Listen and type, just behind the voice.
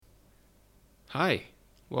Hi,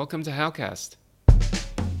 welcome to Howcast.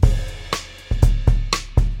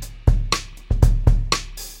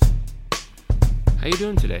 How you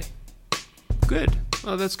doing today? Good.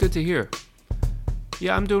 Oh, that's good to hear.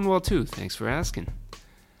 Yeah, I'm doing well too. Thanks for asking.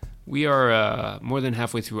 We are more than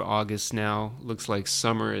halfway through August now. Looks like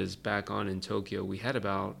summer is back on in Tokyo. We had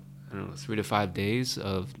about, 3 to 5 days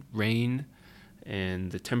of rain,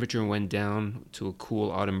 and the temperature went down to a cool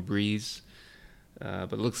autumn breeze.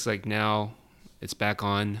 But it looks like now it's back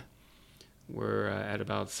on. We're at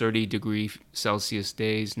about 30-degree Celsius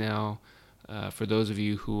days now. For those of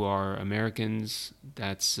you who are Americans,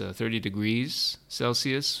 that's 30 degrees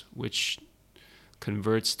Celsius, which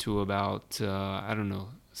converts to about,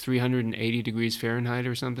 380 degrees Fahrenheit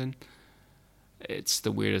or something. It's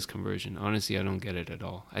the weirdest conversion. Honestly, I don't get it at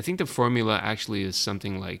all. I think the formula actually is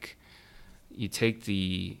something like you take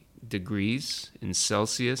the degrees in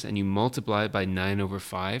Celsius and you multiply it by 9 over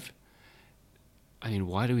 5. I mean,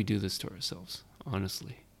 why do we do this to ourselves,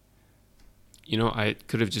 honestly? I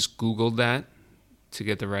could have just Googled that to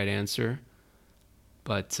get the right answer.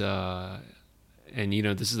 But, this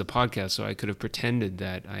is a podcast, so I could have pretended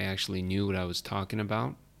that I actually knew what I was talking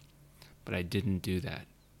about. But I didn't do that.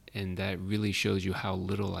 And that really shows you how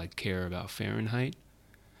little I care about Fahrenheit.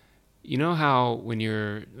 You know how when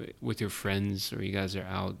you're with your friends or you guys are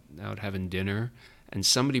out having dinner and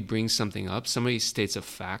somebody brings something up, somebody states a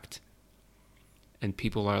fact, and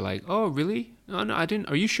people are like, "Oh, really? No, I didn't.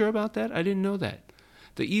 Are you sure about that? I didn't know that."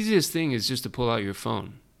 The easiest thing is just to pull out your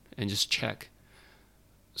phone and just check.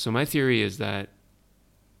 So my theory is that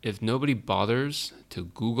if nobody bothers to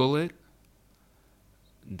Google it,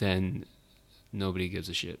 then nobody gives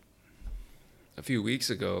a shit. A few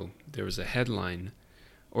weeks ago, there was a headline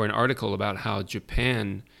or an article about how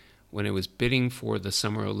Japan, when it was bidding for the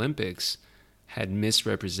Summer Olympics, had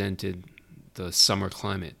misrepresented the summer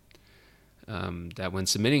climate. That when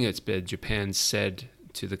submitting its bid, Japan said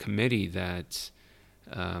to the committee that,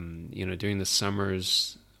 during the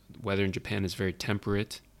summers, weather in Japan is very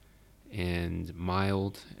temperate and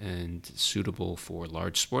mild and suitable for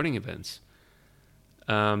large sporting events.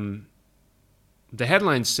 The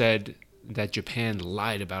headline said that Japan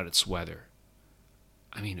lied about its weather.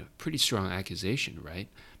 I mean, a pretty strong accusation, right?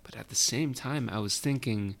 But at the same time, I was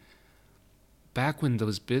thinking, back when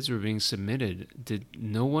those bids were being submitted, did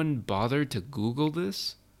no one bother to Google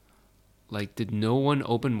this? Like, did no one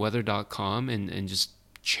open weather.com and just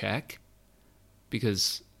check?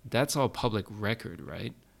 Because that's all public record,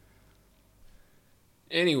 right?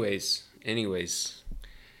 Anyways,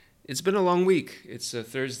 it's been a long week. It's a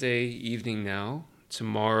Thursday evening now.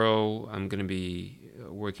 Tomorrow, I'm going to be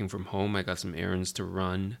working from home. I got some errands to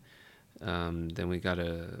run. Then we got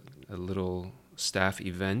a little staff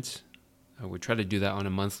event. We try to do that on a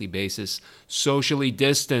monthly basis, socially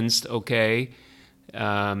distanced, okay? We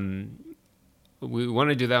want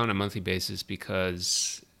to do that on a monthly basis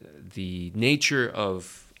because the nature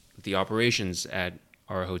of the operations at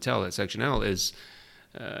our hotel at Section L is,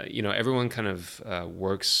 everyone kind of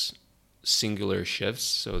works singular shifts,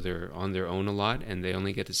 so they're on their own a lot, and they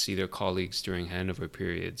only get to see their colleagues during handover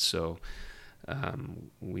periods. So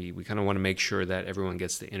we kind of want to make sure that everyone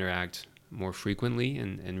gets to interact more frequently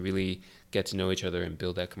and really get to know each other and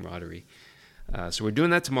build that camaraderie. So we're doing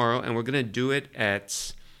that tomorrow, and we're going to do it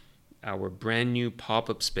at our brand new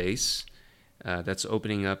pop-up space that's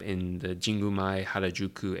opening up in the Jingumae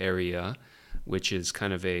Harajuku area, which is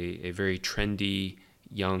kind of a very trendy,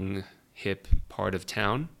 young, hip part of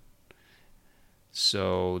town.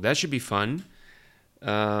 So that should be fun.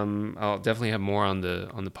 I'll definitely have more on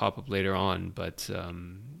the pop-up later on, but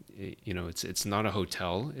it's not a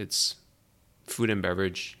hotel. It's food and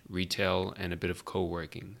beverage, retail, and a bit of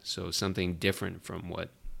co-working. So something different from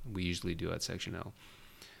what we usually do at Section L.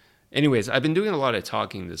 Anyways, I've been doing a lot of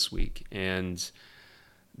talking this week, and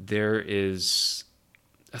there is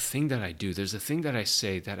a thing that I do. There's a thing that I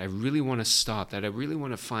say that I really want to stop, that I really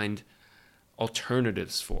want to find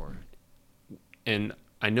alternatives for. And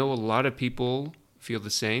I know a lot of people feel the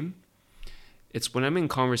same. It's when I'm in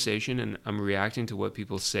conversation and I'm reacting to what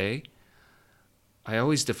people say, I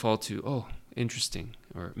always default to, oh, interesting,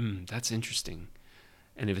 or that's interesting.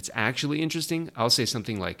 And if it's actually interesting, I'll say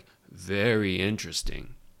something like, very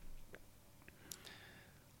interesting.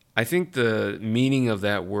 I think the meaning of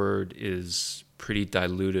that word is pretty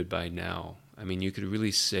diluted by now. I mean, you could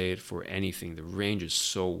really say it for anything. The range is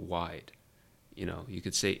so wide. You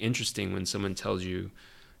could say interesting when someone tells you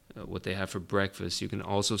what they have for breakfast. You can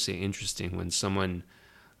also say interesting when someone,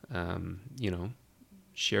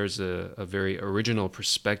 shares a very original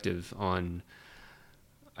perspective on,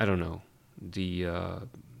 the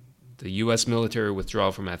U.S. military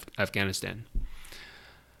withdrawal from Afghanistan.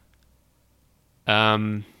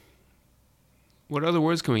 Um, what other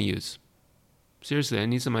words can we use? Seriously, I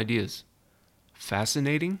need some ideas.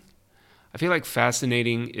 Fascinating? I feel like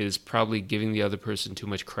fascinating is probably giving the other person too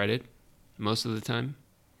much credit most of the time.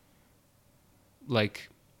 Like,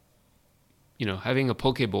 having a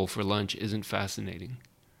poke bowl for lunch isn't fascinating.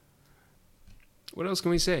 What else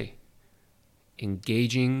can we say?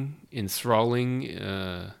 Engaging,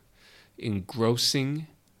 enthralling, engrossing.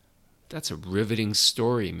 That's a riveting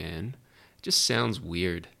story, man. It just sounds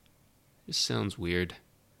weird. It just sounds weird.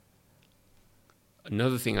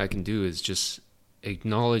 Another thing I can do is just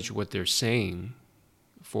acknowledge what they're saying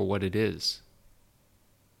for what it is.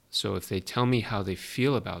 So if they tell me how they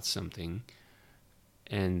feel about something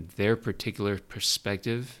and their particular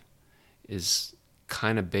perspective is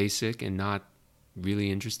kind of basic and not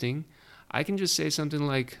really interesting, I can just say something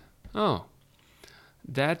like, "Oh,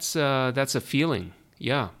 that's a feeling.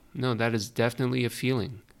 Yeah, no, that is definitely a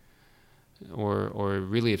feeling." Or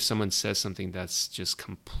really, if someone says something that's just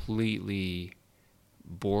completely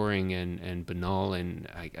boring and banal, and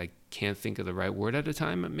I can't think of the right word at a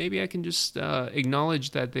time, maybe I can just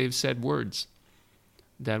acknowledge that they've said words,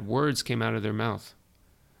 that words came out of their mouth.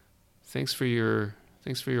 Thanks for your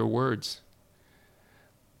words.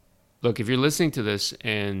 Look, if you're listening to this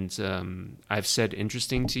and I've said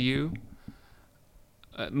interesting to you,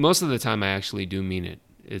 most of the time I actually do mean it.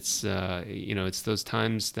 It's it's those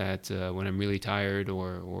times that when I'm really tired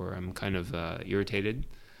or I'm kind of irritated,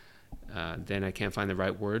 then I can't find the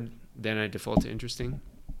right word. Then I default to interesting.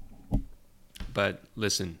 But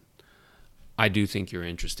listen, I do think you're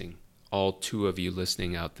interesting. All two of you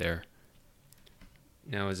listening out there.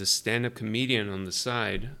 Now, as a stand-up comedian on the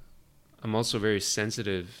side, I'm also very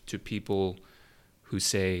sensitive to people who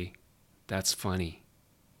say, "That's funny."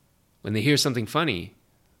 When they hear something funny,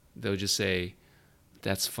 they'll just say,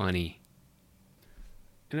 "That's funny."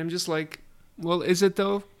 And I'm just like, well, is it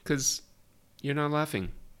though? Because you're not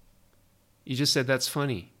laughing. You just said that's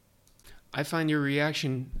funny. I find your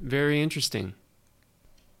reaction very interesting.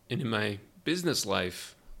 And in my business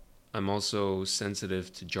life, I'm also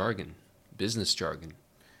sensitive to jargon, business jargon.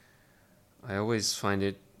 I always find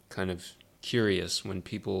it kind of curious when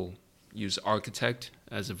people use architect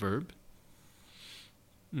as a verb.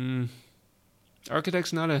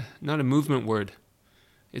 Architect's not a movement word.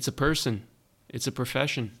 It's a person. It's a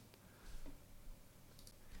profession.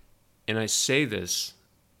 And I say this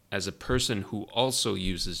as a person who also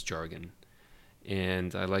uses jargon.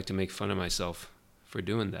 And I like to make fun of myself for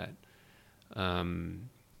doing that.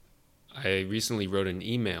 I recently wrote an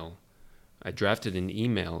email. I drafted an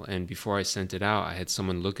email, and before I sent it out, I had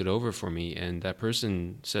someone look it over for me, and that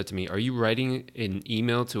person said to me, "Are you writing an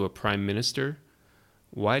email to a prime minister?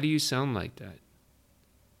 Why do you sound like that?"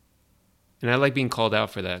 And I like being called out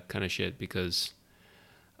for that kind of shit because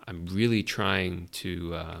I'm really trying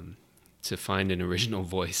to find an original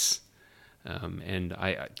voice. And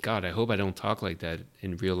I hope I don't talk like that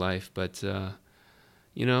in real life. But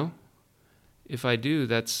if I do,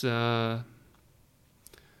 that's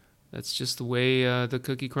just the way the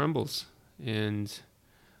cookie crumbles. And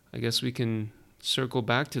I guess we can circle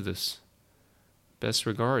back to this. Best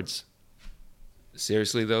regards.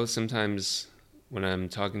 Seriously though, sometimes when I'm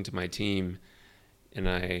talking to my team and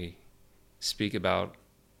I speak about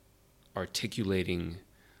articulating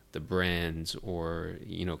the brands or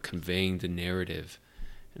conveying the narrative,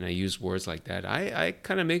 and I use words like that, I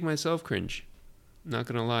kind of make myself cringe, not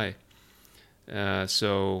gonna lie.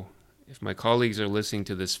 So if my colleagues are listening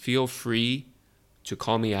to this, feel free to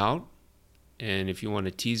call me out, and if you want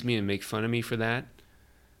to tease me and make fun of me for that,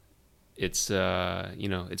 it's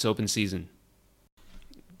it's open season.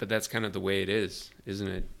 But that's kind of the way it is, isn't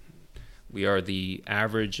it? We are the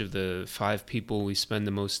average of the 5 people we spend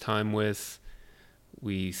the most time with.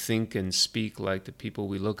 We think and speak like the people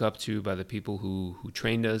we look up to by the people who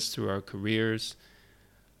trained us through our careers.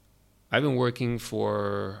 I've been working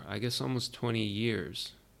for, I guess, almost 20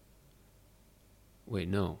 years. Wait,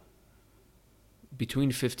 no.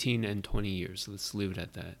 Between 15 and 20 years. Let's leave it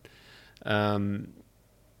at that.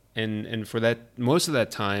 And for that, most of that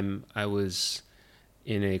time, I was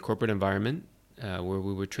in a corporate environment where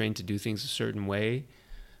we were trained to do things a certain way.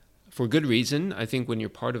 For good reason. I think when you're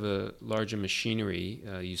part of a larger machinery,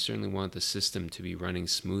 you certainly want the system to be running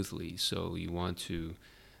smoothly. So you want to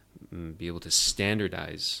be able to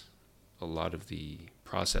standardize a lot of the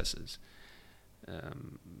processes.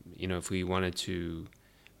 If we wanted to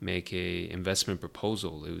make a investment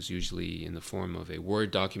proposal, it was usually in the form of a Word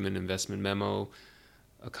document investment memo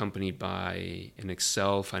accompanied by an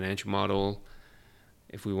Excel financial model.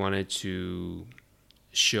 If we wanted to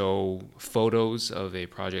show photos of a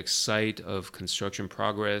project site of construction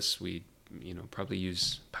progress, we probably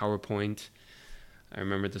use PowerPoint. I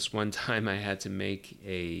remember this one time I had to make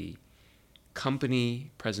a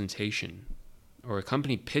company presentation, or a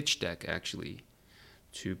company pitch deck actually,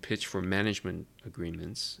 to pitch for management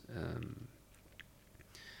agreements.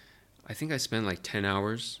 I think I spent like 10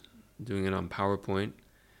 hours doing it on PowerPoint,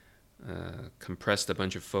 compressed a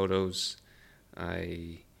bunch of photos.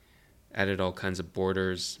 I added all kinds of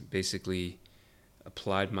borders, basically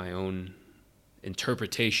applied my own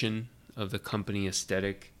interpretation of the company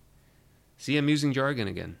aesthetic. See, I'm using jargon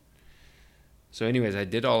again. So anyways, I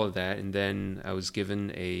did all of that, and then I was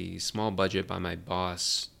given a small budget by my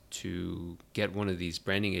boss to get one of these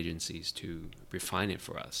branding agencies to refine it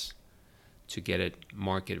for us, to get it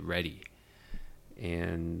market ready.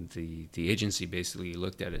 And the agency basically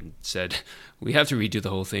looked at it and said, we have to redo the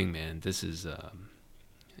whole thing, man. This is,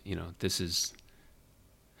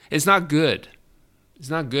 it's not good. It's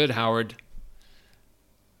not good, Howard.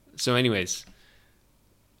 So anyways,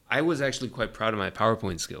 I was actually quite proud of my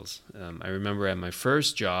PowerPoint skills. I remember at my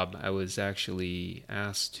first job, I was actually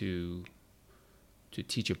asked to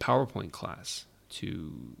teach a PowerPoint class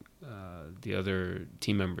to the other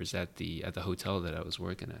team members at the hotel that I was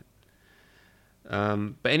working at.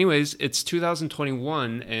 But anyways, it's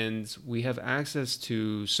 2021, and we have access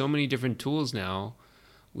to so many different tools now.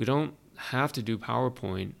 We don't have to do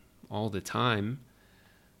PowerPoint all the time.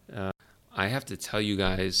 I have to tell you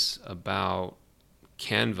guys about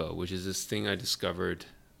Canva, which is this thing I discovered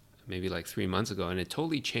maybe like 3 months ago, and it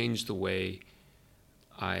totally changed the way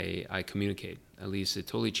I communicate. At least it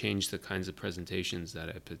totally changed the kinds of presentations that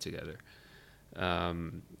I put together.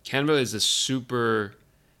 Canva is a super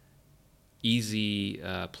easy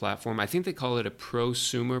platform. I think they call it a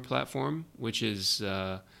prosumer platform, which is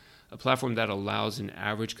a platform that allows an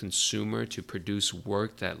average consumer to produce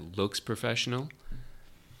work that looks professional.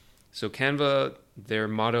 So Canva, their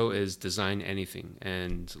motto is design anything,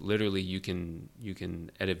 and literally you can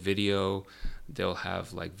edit video. They'll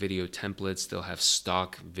have like video templates. They'll have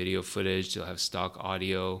stock video footage. They'll have stock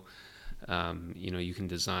audio. You can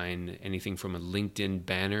design anything from a LinkedIn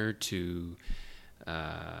banner to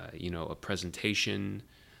a presentation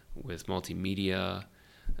with multimedia.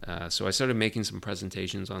 So I started making some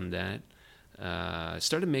presentations on that. I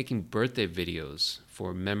started making birthday videos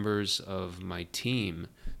for members of my team.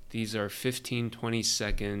 These are 15,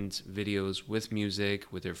 20-second videos with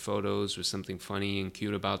music, with their photos, with something funny and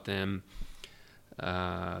cute about them.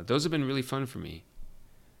 Those have been really fun for me.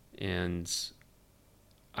 And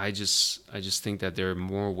I just think that there are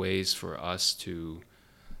more ways for us to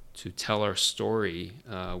tell our story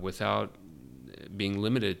without being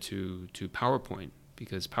limited to PowerPoint,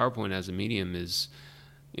 because PowerPoint as a medium is,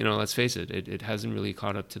 let's face it, it hasn't really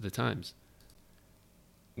caught up to the times.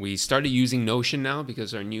 We started using Notion now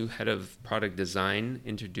because our new head of product design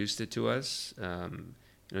introduced it to us.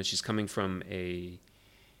 She's coming from a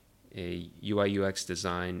UI UX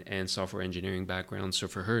design and software engineering background, so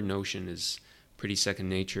for her, Notion is pretty second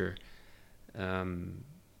nature.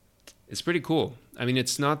 It's pretty cool. I mean,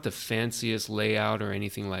 it's not the fanciest layout or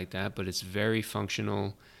anything like that, but it's very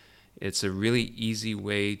functional. It's a really easy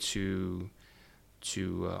way to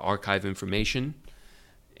archive information.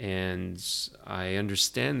 And I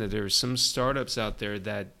understand that there are some startups out there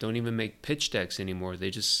that don't even make pitch decks anymore. They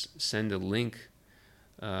just send a link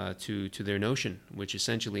to their Notion, which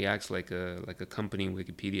essentially acts like a company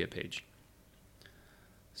Wikipedia page.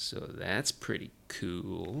 So that's pretty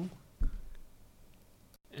cool.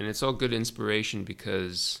 And it's all good inspiration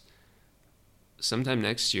because sometime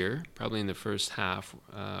next year, probably in the first half,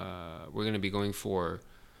 we're going to be going for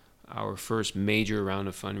our first major round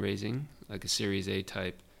of fundraising, like a Series A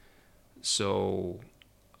type. So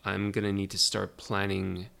I'm going to need to start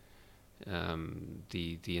planning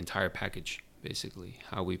the entire package, basically,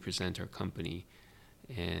 how we present our company.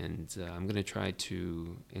 And I'm going to try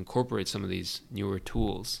to incorporate some of these newer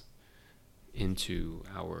tools into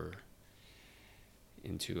our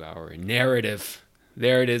narrative.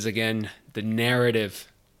 There it is again, the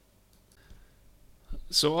narrative.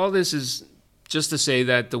 So all this is just to say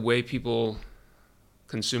that the way people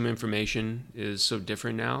consume information is so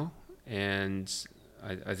different now, and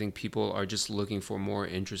I think people are just looking for more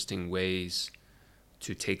interesting ways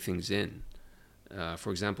to take things in.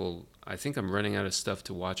 For example, I think I'm running out of stuff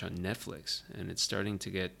to watch on Netflix, and it's starting to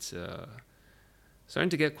get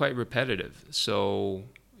quite repetitive. So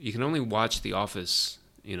you can only watch The Office,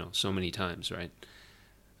 so many times, right?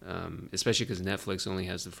 Especially because Netflix only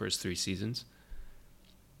has the first 3 seasons.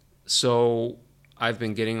 So I've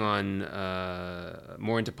been getting on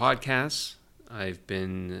more into podcasts. I've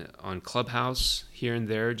been on Clubhouse here and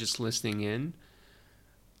there, just listening in.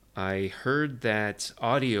 I heard that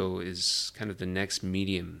audio is kind of the next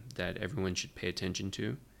medium that everyone should pay attention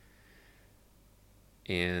to.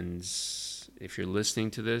 And if you're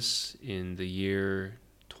listening to this in the year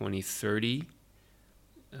 2030,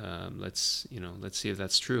 let's see if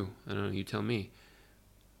that's true. I don't know. You tell me.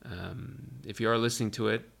 If you are listening to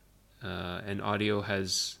it, and audio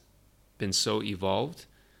has been so evolved,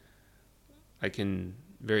 I can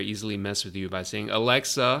very easily mess with you by saying,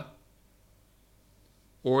 Alexa,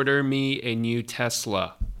 order me a new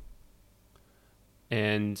Tesla.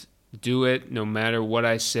 And do it no matter what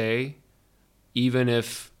I say, even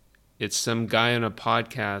if it's some guy on a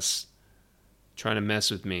podcast trying to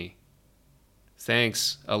mess with me.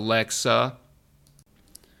 Thanks, Alexa.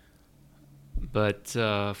 But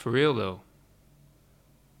for real though,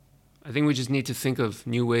 I think we just need to think of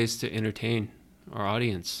new ways to entertain our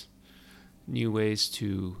audience, new ways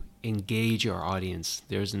to engage our audience.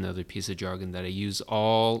 There's another piece of jargon that I use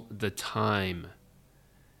all the time.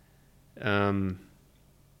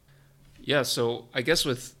 So I guess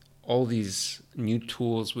with all these new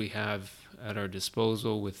tools we have at our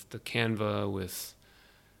disposal, with the Canva, with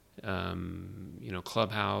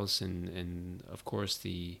Clubhouse, and of course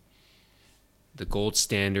the gold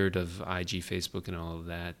standard of IG, Facebook, and all of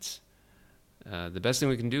that, the best thing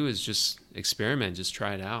we can do is just experiment, just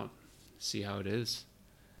try it out, see how it is.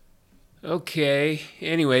 Okay,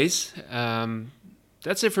 anyways,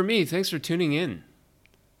 that's it for me. Thanks for tuning in.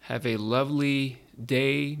 Have a lovely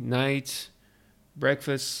day, night,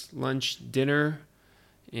 breakfast, lunch, dinner,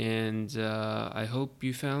 and I hope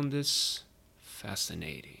you found this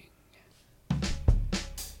fascinating.